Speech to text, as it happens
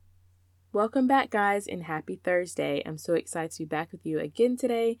Welcome back, guys, and happy Thursday. I'm so excited to be back with you again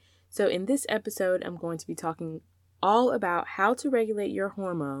today. So in this episode, I'm going to be talking all about how to regulate your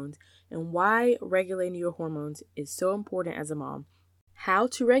hormones and why regulating your hormones is so important as a mom, how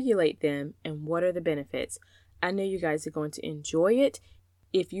to regulate them, and what are the benefits. I know you guys are going to enjoy it.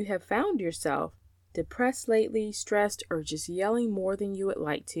 If you have found yourself depressed lately, stressed, or just yelling more than you would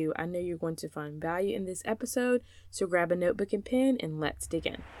like to, I know you're going to find value in this episode. So grab a notebook and pen and let's dig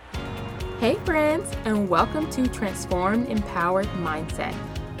in. Hey friends, and welcome to Transformed Empowered Mindset.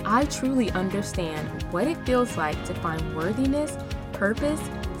 I truly understand what it feels like to find worthiness, purpose,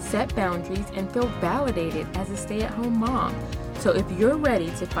 set boundaries, and feel validated as a stay-at-home mom. So if you're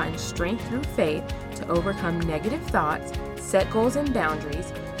ready to find strength through faith to overcome negative thoughts, set goals and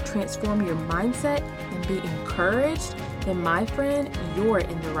boundaries, transform your mindset, and be encouraged, then my friend, you're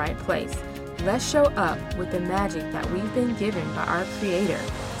in the right place. Let's show up with the magic that we've been given by our Creator.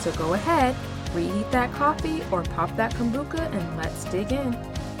 So go ahead, reheat that coffee or pop that kombucha and let's dig in.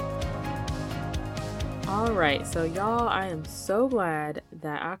 All right, so y'all, I am so glad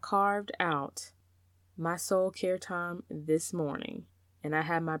that I carved out my soul care time this morning and I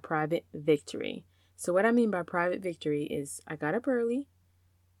had my private victory. So what I mean by private victory is I got up early.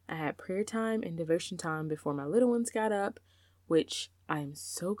 I had prayer time and devotion time before my little ones got up, which I am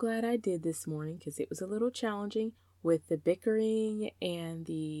so glad I did this morning because it was a little challenging with the bickering and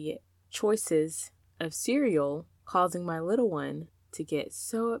the choices of cereal causing my little one to get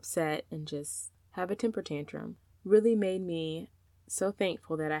so upset and just have a temper tantrum. Really made me so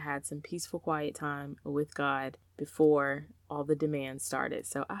thankful that I had some peaceful, quiet time with God before all the demands started.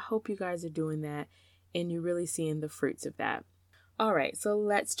 So I hope you guys are doing that and you're really seeing the fruits of that. All right, so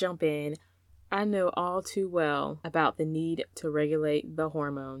let's jump in. I know all too well about the need to regulate the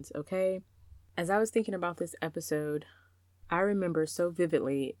hormones, okay? As I was thinking about this episode, I remember so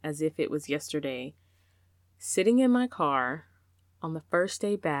vividly as if it was yesterday, sitting in my car on the first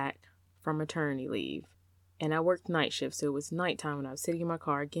day back from maternity leave. And I worked night shift, so it was nighttime when I was sitting in my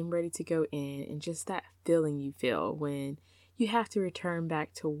car, getting ready to go in, and just that feeling you feel when you have to return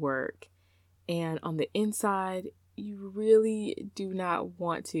back to work. And on the inside, you really do not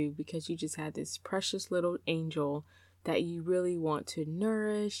want to because you just had this precious little angel that you really want to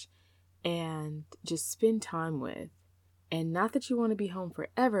nourish and just spend time with. And not that you want to be home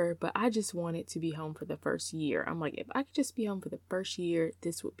forever, but I just wanted to be home for the first year. I'm like, if I could just be home for the first year,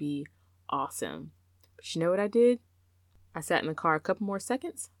 this would be awesome. But you know what I did? I sat in the car a couple more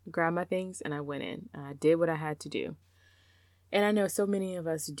seconds, grabbed my things, and I went in. I did what I had to do. And I know so many of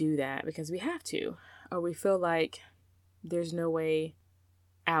us do that because we have to, or we feel like there's no way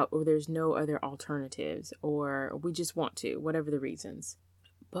out, or there's no other alternatives, or we just want to, whatever the reasons.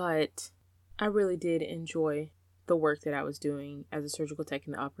 But I really did enjoy the work that I was doing as a surgical tech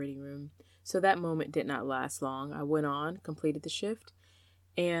in the operating room. So that moment did not last long. I went on, completed the shift,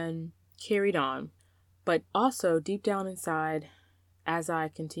 and carried on. But also deep down inside, as I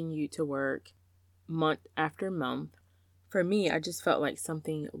continued to work month after month, for me, I just felt like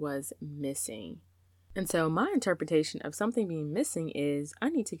something was missing. And so my interpretation of something being missing is I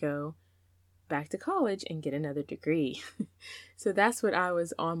need to go back to college and get another degree. So that's what I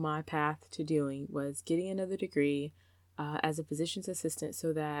was on my path to doing, was getting another degree as a physician's assistant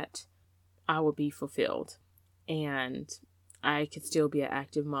so that I would be fulfilled and I could still be an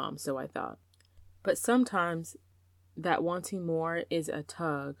active mom, so I thought. But sometimes that wanting more is a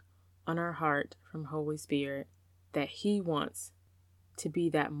tug on our heart from Holy Spirit that He wants to be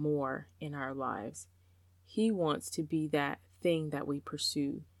that more in our lives. He wants to be that thing that we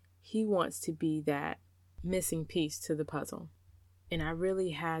pursue. He wants to be that missing piece to the puzzle. And I really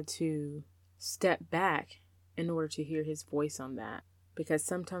had to step back in order to hear His voice on that. Because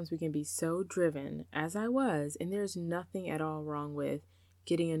sometimes we can be so driven, as I was, and there's nothing at all wrong with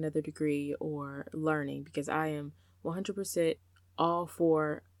getting another degree or learning, because I am 100% all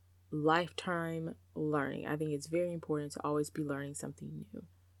for lifetime learning. I think it's very important to always be learning something new.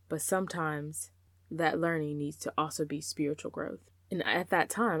 But sometimes that learning needs to also be spiritual growth. And at that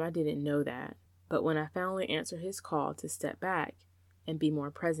time, I didn't know that. But when I finally answered His call to step back and be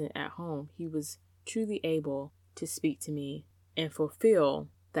more present at home, He was truly able to speak to me and fulfill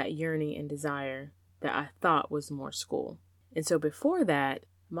that yearning and desire that I thought was more school. And so before that,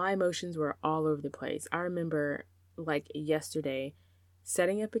 my emotions were all over the place. I remember like yesterday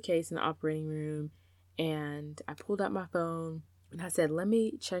setting up a case in the operating room, and I pulled out my phone and I said, let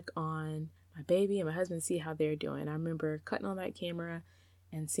me check on my baby and my husband, see how they're doing. I remember cutting on that camera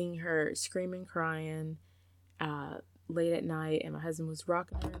and seeing her screaming, crying late at night, and my husband was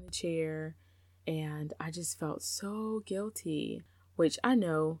rocking her in the chair, and I just felt so guilty, which I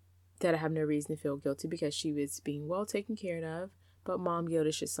know that I have no reason to feel guilty because she was being well taken care of. But mom guilt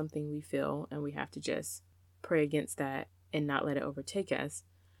is just something we feel, and we have to just pray against that and not let it overtake us.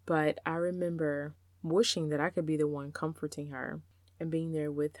 But I remember wishing that I could be the one comforting her and being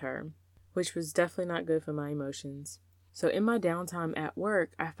there with her, which was definitely not good for my emotions. So in my downtime at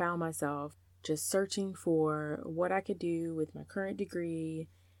work, I found myself just searching for what I could do with my current degree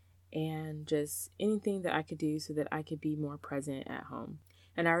and just anything that I could do so that I could be more present at home.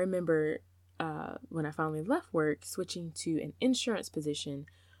 And I remember when I finally left work, switching to an insurance position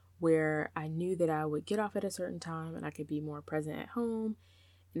where I knew that I would get off at a certain time and I could be more present at home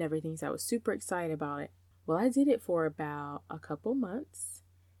and everything. So I was super excited about it. Well, I did it for about a couple months.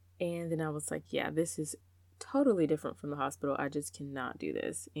 And then I was like, yeah, this is totally different from the hospital. I just cannot do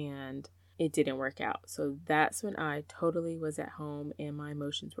this. And it didn't work out. So that's when I totally was at home and my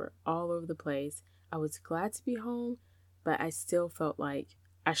emotions were all over the place. I was glad to be home, but I still felt like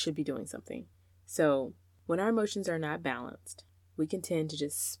I should be doing something. So when our emotions are not balanced, we can tend to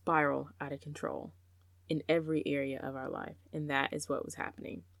just spiral out of control in every area of our life. And that is what was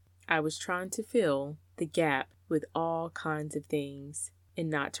happening. I was trying to fill the gap with all kinds of things and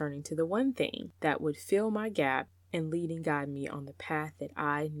not turning to the one thing that would fill my gap and lead and guide me on the path that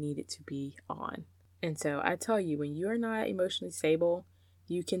I needed to be on. And so I tell you, when you are not emotionally stable,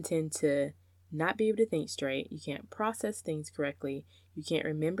 you can tend to not be able to think straight. You can't process things correctly. You can't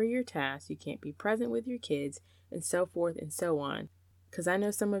remember your tasks. You can't be present with your kids, and so forth and so on. Because I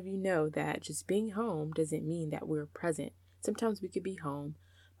know some of you know that just being home doesn't mean that we're present. Sometimes we could be home,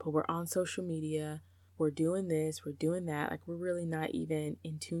 but we're on social media. We're doing this, we're doing that. Like, we're really not even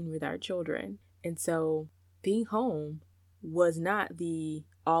in tune with our children. And so being home was not the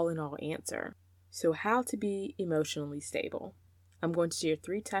all-in-all answer. So how to be emotionally stable? I'm going to share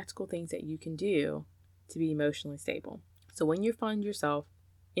 3 tactical things that you can do to be emotionally stable. So when you find yourself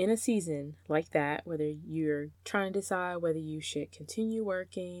in a season like that, whether you're trying to decide whether you should continue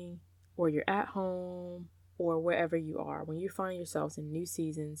working or you're at home or wherever you are, when you find yourselves in new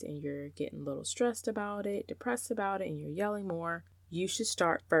seasons and you're getting a little stressed about it, depressed about it, and you're yelling more, you should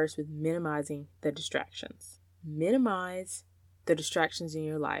start first with minimizing the distractions. Minimize the distractions in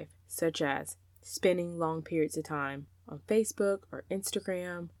your life, such as spending long periods of time on Facebook or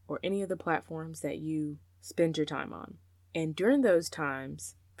Instagram or any of the platforms that you spend your time on. And during those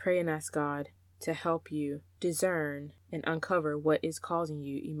times, pray and ask God to help you discern and uncover what is causing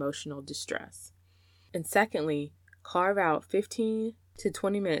you emotional distress. And secondly, carve out 15 to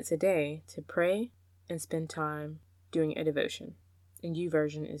 20 minutes a day to pray and spend time doing a devotion. And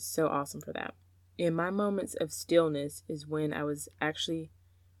YouVersion is so awesome for that. In my moments of stillness is when I was actually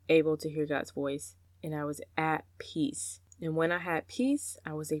able to hear God's voice and I was at peace. And when I had peace,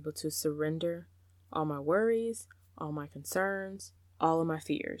 I was able to surrender all my worries, all my concerns, all of my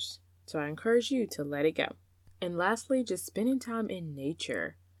fears. So I encourage you to let it go. And lastly, just spending time in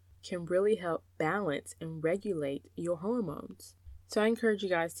nature can really help balance and regulate your hormones. So I encourage you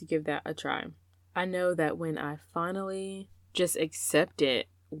guys to give that a try. I know that when I finally just accepted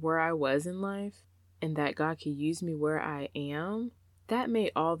where I was in life and that God could use me where I am, that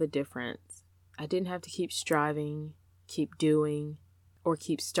made all the difference. I didn't have to keep striving, keep doing, or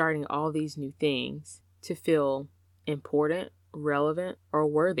keep starting all these new things to feel important, relevant, or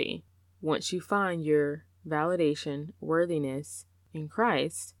worthy. Once you find your validation, worthiness in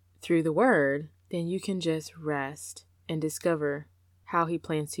Christ through the Word, then you can just rest and discover how He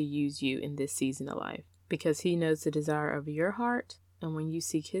plans to use you in this season of life. Because He knows the desire of your heart, and when you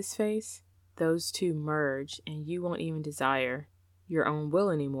seek His face, those two merge, and you won't even desire your own will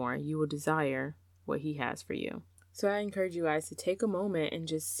anymore. You will desire what He has for you. So I encourage you guys to take a moment and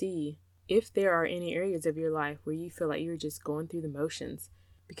just see if there are any areas of your life where you feel like you're just going through the motions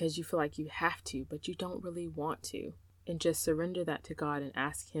because you feel like you have to, but you don't really want to. And just surrender that to God and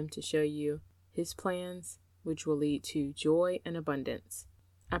ask Him to show you His plans, which will lead to joy and abundance.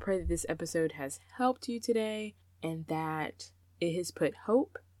 I pray that this episode has helped you today and that it has put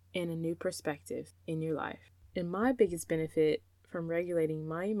hope and a new perspective in your life. And my biggest benefit from regulating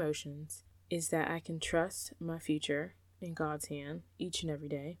my emotions is that I can trust my future in God's hand each and every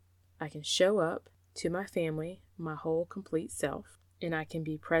day. I can show up to my family, my whole complete self, and I can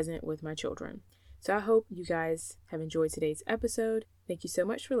be present with my children. So I hope you guys have enjoyed today's episode. Thank you so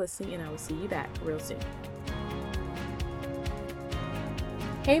much for listening, and I will see you back real soon.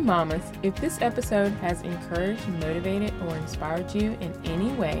 Hey mamas, if this episode has encouraged, motivated, or inspired you in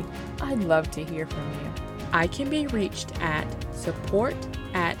any way, I'd love to hear from you. I can be reached at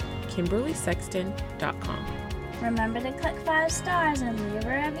support@KimberlySexton.com. Remember to click 5 stars and leave a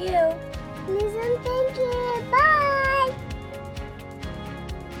review. Please and thank you. Bye.